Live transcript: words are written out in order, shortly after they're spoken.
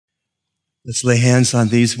Let's lay hands on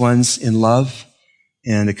these ones in love,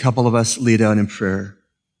 and a couple of us lead out in prayer.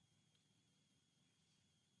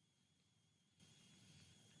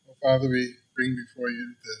 Oh, Father, we bring before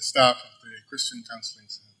you the staff of the Christian Counseling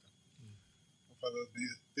Center. Oh, Father,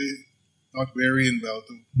 they not weary in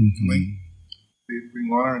well-doing. We bring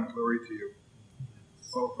honor and glory to you.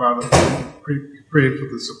 Oh, Father, we pray for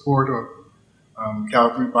the support of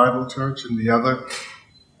Calvary Bible Church and the other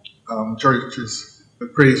churches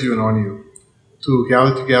that praise you and honor you, to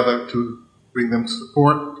gather together to bring them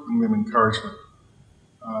support, bring them encouragement.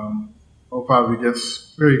 Oh, Father, we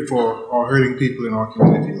just pray for all hurting people in our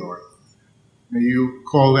community, Lord. May you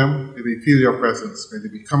call them, may they feel your presence, may they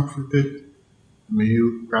be comforted, and may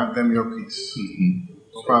you grant them your peace.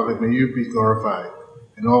 Oh, Father, may you be glorified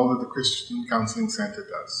in all that the Christian Counseling Center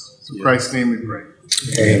does. In Christ's name we pray.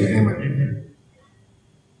 Amen.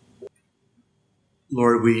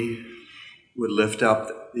 Lord, we would lift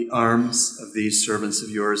up the arms of these servants of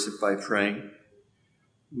yours by praying.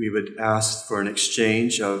 We would ask for an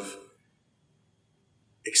exchange of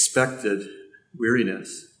expected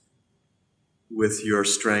weariness with your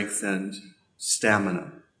strength and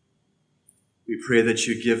stamina. We pray that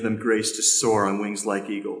you give them grace to soar on wings like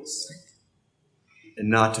eagles and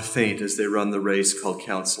not to faint as they run the race called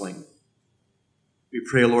counseling. We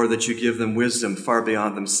pray, Lord, that you give them wisdom far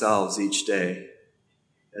beyond themselves each day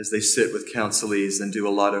as they sit with counselees and do a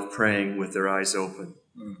lot of praying with their eyes open.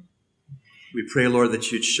 We pray, Lord, that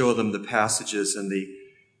you'd show them the passages and the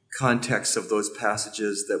context of those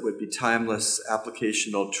passages that would be timeless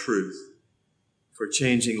applicational truth for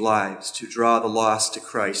changing lives, to draw the lost to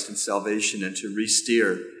Christ and salvation, and to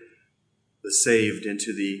re-steer the saved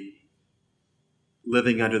into the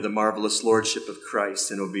living under the marvelous lordship of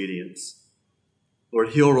Christ in obedience. Lord,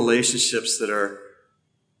 heal relationships that are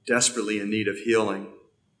desperately in need of healing.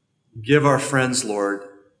 Give our friends, Lord,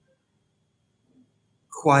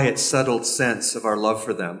 quiet, settled sense of our love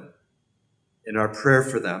for them and our prayer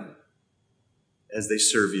for them as they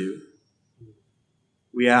serve you.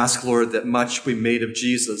 We ask, Lord, that much be made of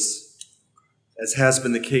Jesus, as has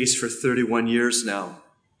been the case for 31 years now,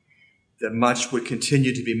 that much would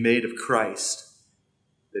continue to be made of Christ,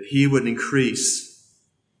 that he would increase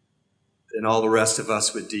and all the rest of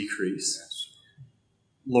us would decrease.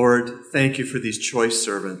 Lord, thank you for these choice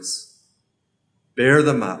servants. Bear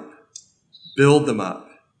them up, build them up,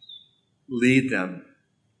 lead them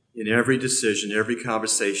in every decision, every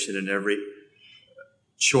conversation, and every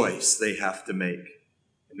choice they have to make.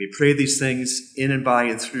 And we pray these things in and by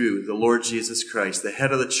and through the Lord Jesus Christ, the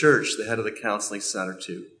head of the church, the head of the Counseling Center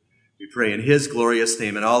too. We pray in his glorious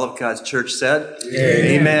name. And all of God's church said,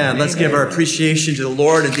 Amen. Let's give our appreciation to the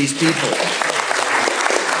Lord and these people.